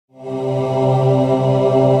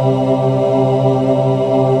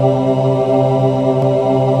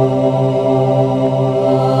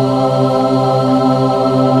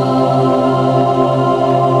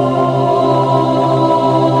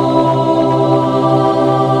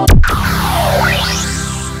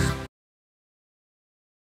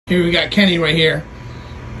Here we got Kenny right here,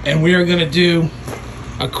 and we are gonna do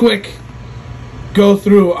a quick go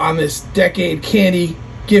through on this decade candy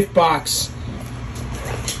gift box.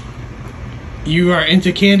 You are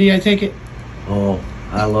into candy, I take it? Oh,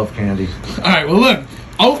 I love candy. All right, well look,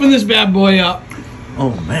 open this bad boy up.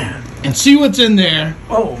 Oh man. And see what's in there.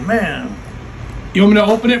 Oh man. You want me to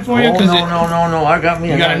open it for you? Oh, no. I got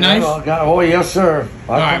me you got a knife? Oh, yes, sir.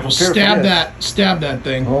 All right, well, stab that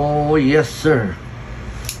thing. Oh, yes, sir.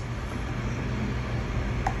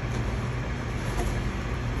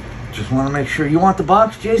 Just want to make sure. You want the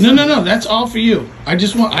box, Jason? No. That's all for you.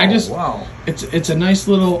 Wow. It's a nice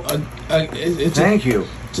little. Thank you.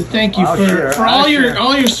 It's a thank you for all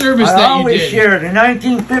your service that you did. I always shared. In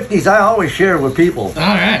 1950s, I always shared with people. All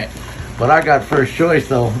right. But I got first choice,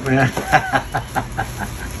 though, man.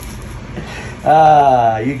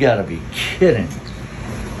 You gotta be kidding.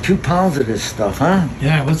 2 pounds of this stuff, huh?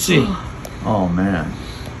 Yeah, let's see. Oh, man.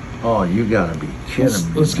 Oh, you gotta be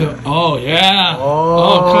kidding me. Let's go. Oh, yeah. Oh,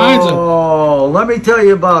 all kinds of. Oh, let me tell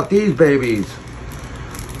you about these babies.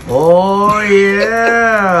 Oh,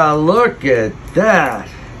 yeah. Look at that.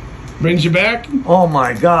 Brings you back? Oh,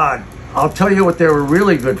 my God. I'll tell you what they were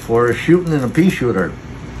really good for is shooting in a pea shooter.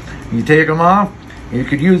 You take them off, you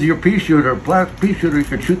could use your pea shooter, plastic pea shooter, you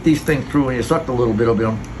could shoot these things through and you sucked a little bit of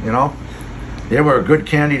them, you know? They were a good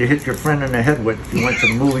candy to hit your friend in the head with if you went to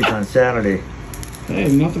the movies on Saturday. Hey,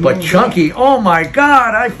 nothing but chunky, that. Oh my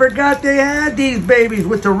God, I forgot they had these babies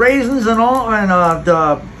with the raisins and all, and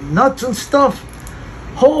the nuts and stuff.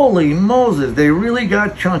 Holy Moses, they really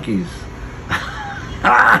got chunkies.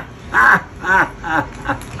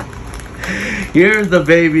 Here's the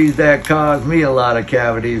babies that caused me a lot of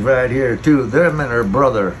cavities right here too. Them and her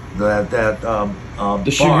brother, the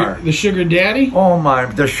sugar daddy. Oh my,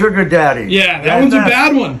 the sugar daddy. Yeah, that one's a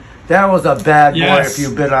bad one. That was a bad boy if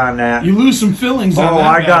you bit on that. You lose some fillings on that. Oh,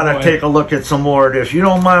 I gotta take a look at some more of this. You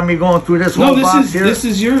don't mind me going through this whole box here? This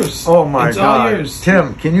is yours. Oh my God, all yours.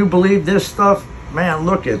 Tim, can you believe this stuff? Man,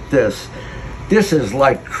 look at this. This is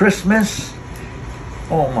like Christmas.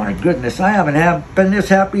 Oh my goodness, I haven't been this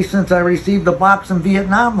happy since I received the box in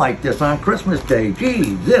Vietnam like this on Christmas Day.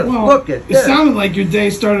 Geez, look at this. It sounded like your day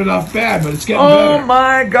started off bad, but it's getting better. Oh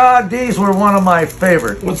my God, these were one of my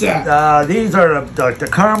favorites. What's that? These are the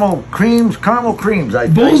caramel creams, I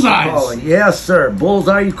think. Bullseyes. Yes, sir.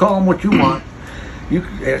 Bullseye, you call them what you want.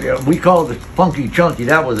 We call it funky chunky.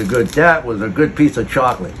 That was a good piece of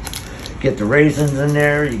chocolate. Get the raisins in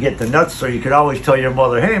there, you get the nuts, so you could always tell your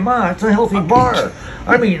mother, hey, Ma, it's a healthy bar.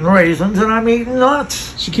 I'm eating raisins and I'm eating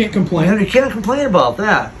nuts. She can't complain. You can't complain about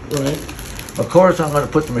that. Right. Of course, I'm going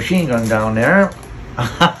to put the machine gun down there.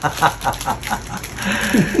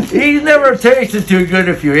 He's never tasted too good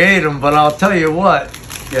if you ate him, but I'll tell you what,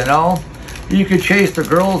 you know, you could chase the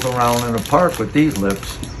girls around in the park with these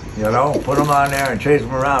lips. You know, put them on there and chase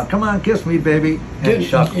them around. Come on, kiss me, baby. You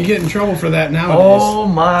get in trouble for that nowadays. Oh,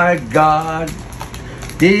 my God.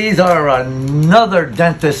 These are another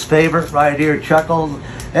dentist's favorite right here, Chuckles.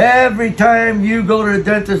 Every time you go to the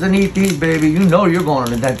dentist and eat these, baby, you know you're going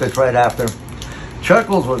to the dentist right after.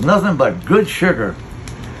 Chuckles was nothing but good sugar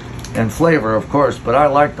and flavor, of course, but I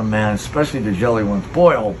like them, man, especially the jelly ones.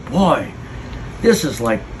 Boy, oh, boy. This is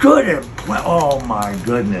like good and oh, my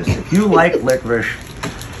goodness. If you like licorice...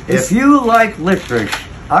 If you like licorice,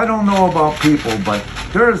 I don't know about people, but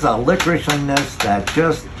there's a licorice in this that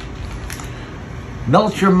just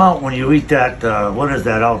melts your mouth when you eat that, what is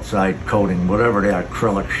that outside coating, whatever the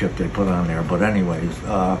acrylic shit they put on there. But anyways,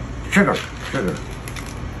 sugar.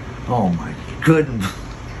 Oh my goodness.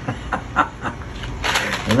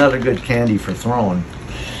 Another good candy for throwing.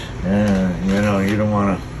 You know, you don't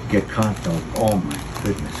want to get caught though. Oh my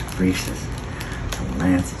goodness gracious.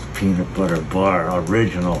 Lance's peanut butter bar,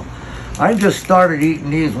 original. I just started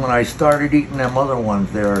eating these when I started eating them other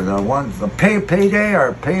ones there. The ones, the payday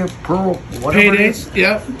or pay pearl, whatever. Paydays,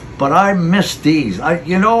 yep. But I miss these. I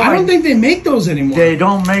don't think they make those anymore. They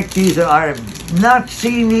don't make these. I've not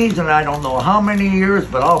seen these in I don't know how many years,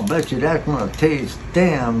 but I'll bet you that's going to taste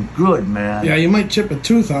damn good, man. Yeah, you might chip a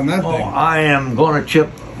tooth on that thing. Oh, I am going to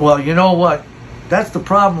chip. Well, you know what? That's the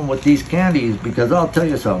problem with these candies, because I'll tell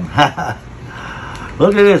you something.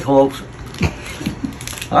 Look at this, folks.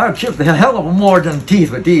 I've chipped the hell of more than teeth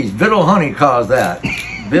with these. Biddle honey caused that.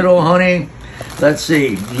 Biddle honey. Let's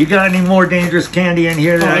see. You got any more dangerous candy in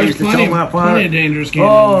here that I used to tell my father? Plenty of dangerous candy.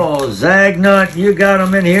 Oh, Zagnut. You got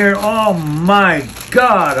them in here. Oh, my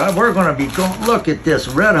God. We're going to be going. Look at this.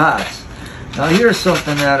 Red Hots. Now, here's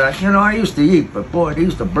something that, I used to eat, but boy, they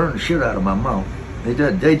used to burn the shit out of my mouth. They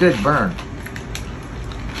did burn.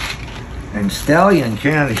 And Stallion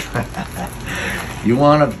candy. You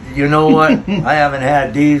want to, you know what? I haven't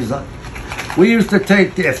had these. We used to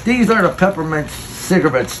take, if these are the peppermint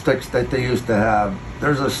cigarette sticks that they used to have,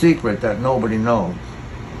 there's a secret that nobody knows.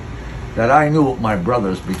 That I knew with my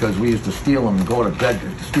brothers, because we used to steal them and go to bed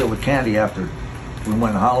to steal the candy after we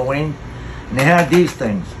went Halloween. And they had these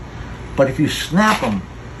things. But if you snap them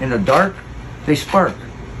in the dark, they spark.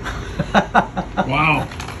 Wow.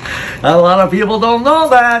 A lot of people don't know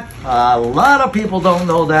that. A lot of people don't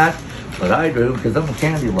know that. But I do, because I'm a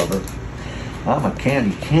candy lover. I'm a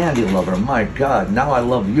candy lover. My God, now I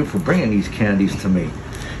love you for bringing these candies to me.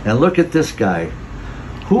 And look at this guy.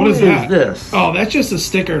 Who is this? Oh, that's just a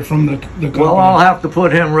sticker from the company. Well, I'll have to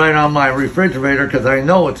put him right on my refrigerator because I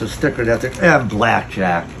know it's a sticker that's and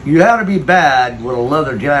blackjack. You had to be bad with a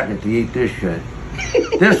leather jacket to eat this shit.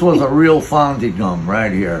 This was a real Fonzie gum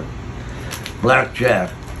right here.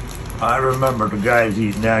 Blackjack. I remember the guys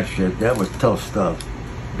eating that shit. That was tough stuff.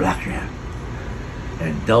 Blackjack.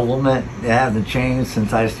 And double mint, they haven't changed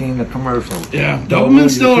since I've seen the commercials. Yeah, double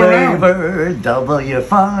mint's still around. Double your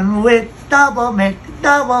fun with double mint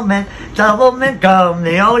gum.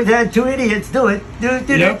 They always had two idiots do it.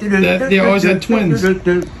 Yep, they always had twins.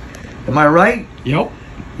 Am I right? Yep.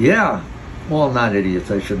 Yeah. Well, not idiots.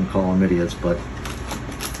 I shouldn't call them idiots, but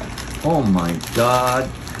oh my God.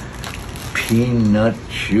 Peanut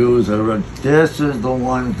chews are this is the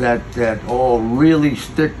ones that really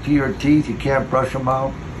stick to your teeth. You can't brush them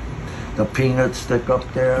out. The peanuts stick up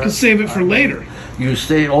there. You can save it for later. You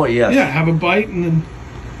say, oh yes. Yeah, have a bite and then.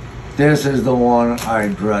 This is the one I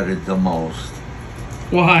dreaded the most.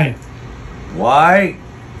 Why? Why?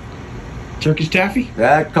 Turkish taffy?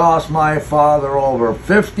 That cost my father over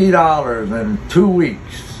 $50 in 2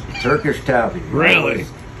 weeks. Turkish taffy. Really?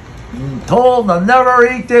 Told to never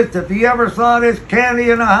eat this if he ever saw this candy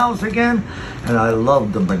in the house again. And I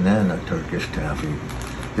loved the banana Turkish taffy.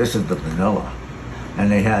 This is the vanilla. And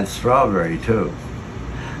they had strawberry too.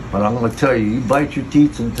 But I'm going to tell you, you bite your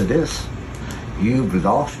teeth into this, you've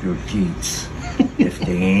lost your teeth if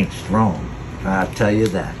they ain't strong. I'll tell you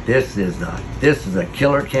that. This is a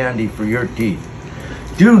killer candy for your teeth.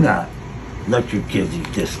 Do not let your kids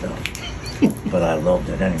eat this stuff. But I loved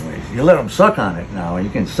it anyways. You let them suck on it now. You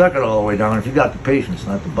can suck it all the way down if you got the patience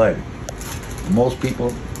not to bite it. Most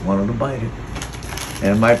people wanted to bite it.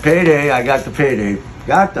 And my payday, I got the payday.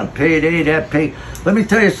 Got the payday, that pay. Let me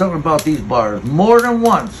tell you something about these bars. More than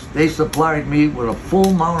once, they supplied me with a full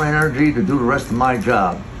amount of energy to do the rest of my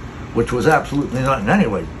job, which was absolutely nothing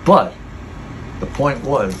anyway. But the point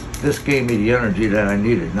was, this gave me the energy that I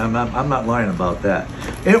needed. And I'm not lying about that.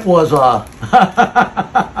 It was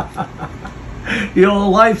the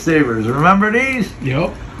old lifesavers. Remember these?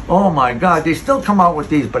 Yep. Oh my God, they still come out with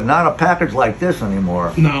these, but not a package like this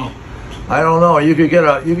anymore. No. I don't know. You could get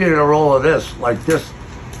a roll of this like this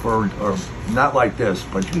or not like this,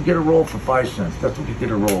 but you could get a roll for 5 cents. That's what you get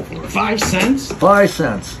a roll for. 5 cents? 5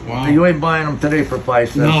 cents. Wow. You ain't buying them today for 5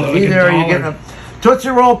 cents. No, either you're getting them. Tootsie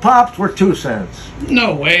Roll Pops were 2 cents.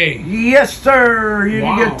 No way. Yes, sir. You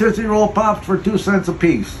Wow. can get Tootsie Roll Pops for 2 cents a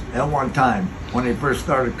piece at one time when they first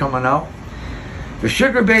started coming out. The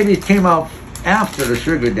Sugar Babies came out after the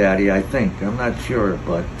Sugar Daddy, I think. I'm not sure,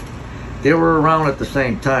 but they were around at the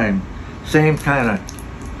same time. Same kind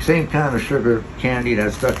of sugar candy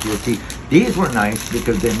that stuck to your teeth. These were nice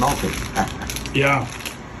because they melted. Yeah.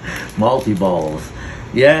 Multi-balls.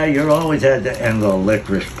 Yeah, you always had to end the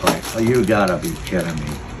licorice pipe. Oh, you gotta be kidding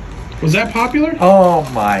me. Was that popular? Oh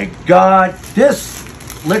my God. This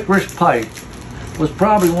licorice pipe was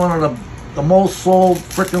probably one of the most sold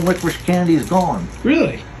frickin' licorice candies going.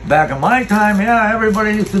 Really? Back in my time, yeah,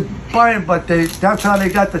 everybody used to buy it, but that's how they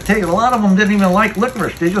got the taste. A lot of them didn't even like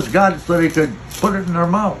licorice. They just got it so they could put it in their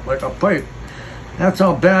mouth like a pipe. That's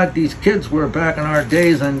how bad these kids were back in our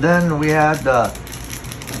days. And then we had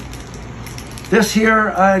this here.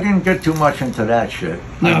 I didn't get too much into that shit.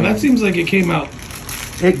 No, that seems like it came out.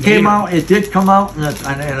 It came out. It did come out in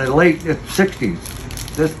the late 60s.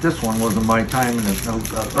 This one was in my time in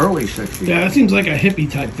the early 60s. Yeah, that seems like a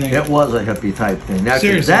hippie type thing. It was a hippie type thing.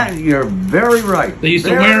 Seriously. You're very right. They used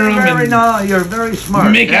to wear them and no, you're very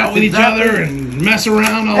smart. Make out with each other and mess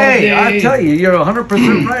around all day. Hey, I tell you, you're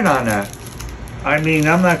 100% right on that. I mean,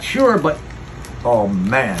 I'm not sure, but oh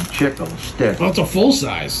man, Chico stick. Well, it's a full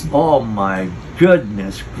size. Oh my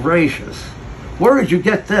goodness gracious. Where did you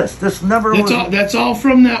get this? This never was... That's all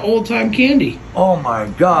from that old-time candy. Oh, my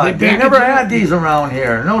God. They never had these around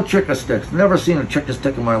here. No Chica Sticks. Never seen a Chica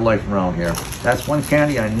Stick in my life around here. That's one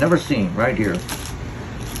candy I never seen right here.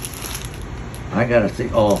 I got to see...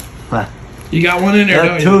 Oh. You got one in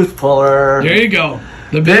there, the tooth puller. There you go.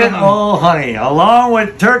 The Bit honey. Along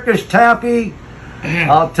with Turkish Taffy,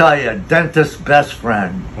 I'll tell you, dentist's best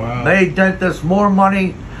friend. Wow. Made dentists more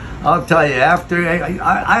money. I'll tell you, after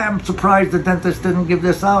I am surprised the dentist didn't give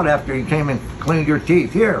this out after he came and cleaned your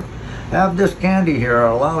teeth. Here, have this candy here,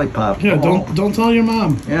 a lollipop. Yeah, don't tell your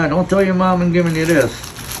mom. Yeah, don't tell your mom I'm giving you this.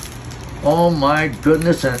 Oh my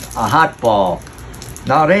goodness, and a hot ball.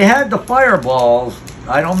 Now they had the fireballs.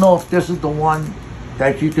 I don't know if this is the one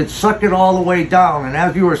that you could suck it all the way down, and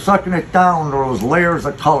as you were sucking it down, there was layers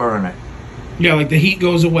of color in it. Yeah, like the heat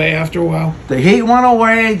goes away after a while. The heat went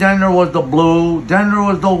away, then there was the blue, then there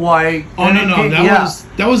was the white. Oh no,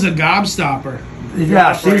 that was a gobstopper.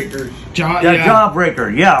 Yeah, Jawbreakers.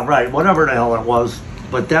 Jawbreaker. Yeah, right. Whatever the hell it was,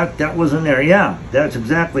 but that was in there. Yeah, that's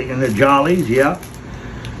exactly in the Jollies. Yeah,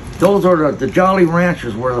 those are the Jolly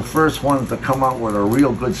Ranchers were the first ones to come out with a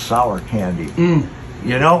real good sour candy.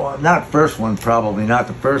 You know, not first one, probably not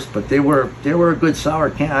the first, but they were a good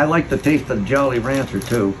sour candy. I like the taste of the Jolly Rancher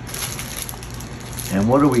too. And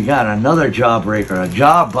what do we got? Another Jawbreaker, a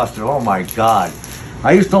Jaw Buster. Oh my God.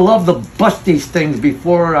 I used to love to bust these things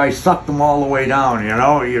before I sucked them all the way down, you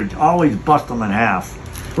know? You'd always bust them in half.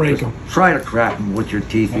 Break them. Try to crack them with your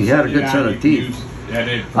teeth. You had a good set of teeth.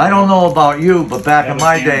 I I don't know about you, but back in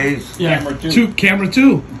my days, Camera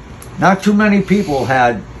two. not too many people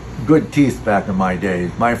had good teeth back in my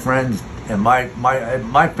days. My friends and my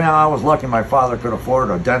family, I was lucky my father could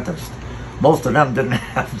afford a dentist. Most of them didn't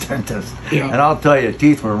have dentists. Yeah. And I'll tell you,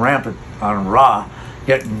 teeth were rampant on raw,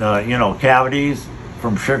 getting, cavities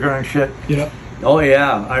from sugar and shit. Yeah. Oh,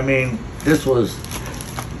 yeah. I mean, this was,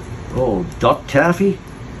 duck taffy?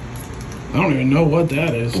 I don't even know what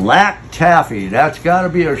that is. Black taffy. That's got to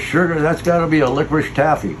be a sugar, that's got to be a licorice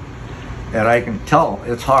taffy. And I can tell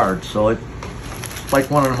it's hard, so it's like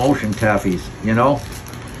one of them ocean taffies, you know?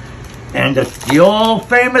 And it's the old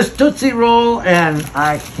famous Tootsie Roll, and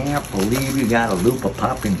I can't believe you got a loop of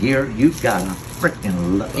pop in here. You got a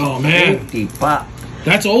freaking safety pop.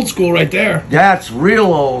 That's old school right there. That's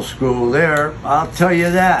real old school there. I'll tell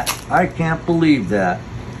you that. I can't believe that.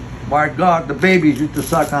 My God, the babies used to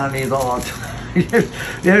suck on these all the time.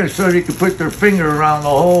 Yeah, so they could put their finger around the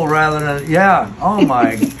hole rather than, yeah. Oh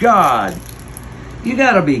my God. You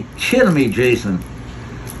gotta be kidding me, Jason.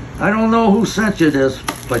 I don't know who sent you this,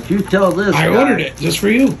 but you tell this I guy. ordered it just for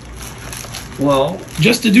you. Well,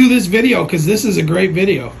 just to do this video, because this is a great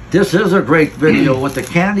video. This is a great video. With the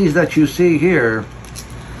candies that you see here,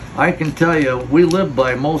 I can tell you, we lived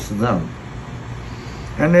by most of them.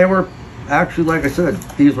 And they were, actually, like I said,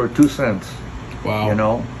 these were 2 cents. Wow. You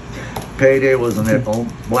know? Payday was a nickel.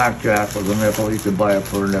 Blackjack was a nickel. You could buy it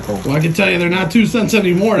for a nickel. Well, I can tell you they're not 2 cents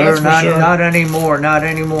anymore, that's for sure. Not anymore. Not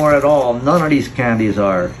anymore at all. None of these candies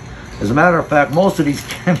are. As a matter of fact, most of these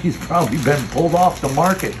candies probably been pulled off the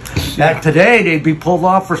market. Yeah. And today, they'd be pulled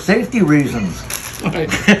off for safety reasons. All right.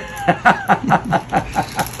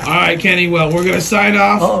 All right, Kenny. Well, we're going to sign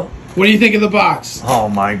off. Oh. What do you think of the box? Oh,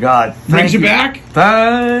 my God. Brings you back?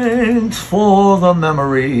 Thanks for the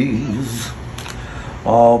memories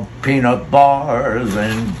of peanut bars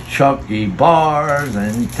and chunky bars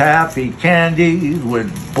and taffy candies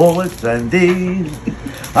with bullets and these.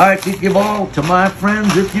 I could give all to my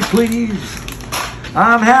friends if you please.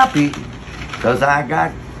 I'm happy because I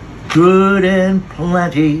got good and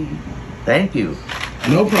plenty. Thank you.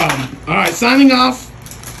 No problem. All right, signing off.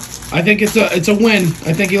 I think it's a win.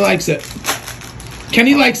 I think he likes it.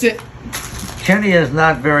 Kenny likes it. Kenny is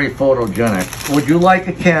not very photogenic. Would you like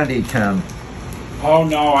a candy, Ken? Oh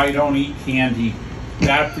no, I don't eat candy.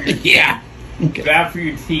 Bad for your Yeah. Okay. bad for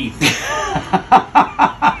your teeth.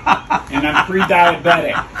 And I'm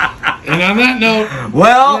pre-diabetic. And on that note,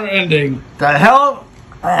 Well, we're ending. the hell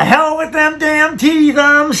with them damn teeth.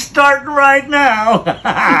 I'm starting right now.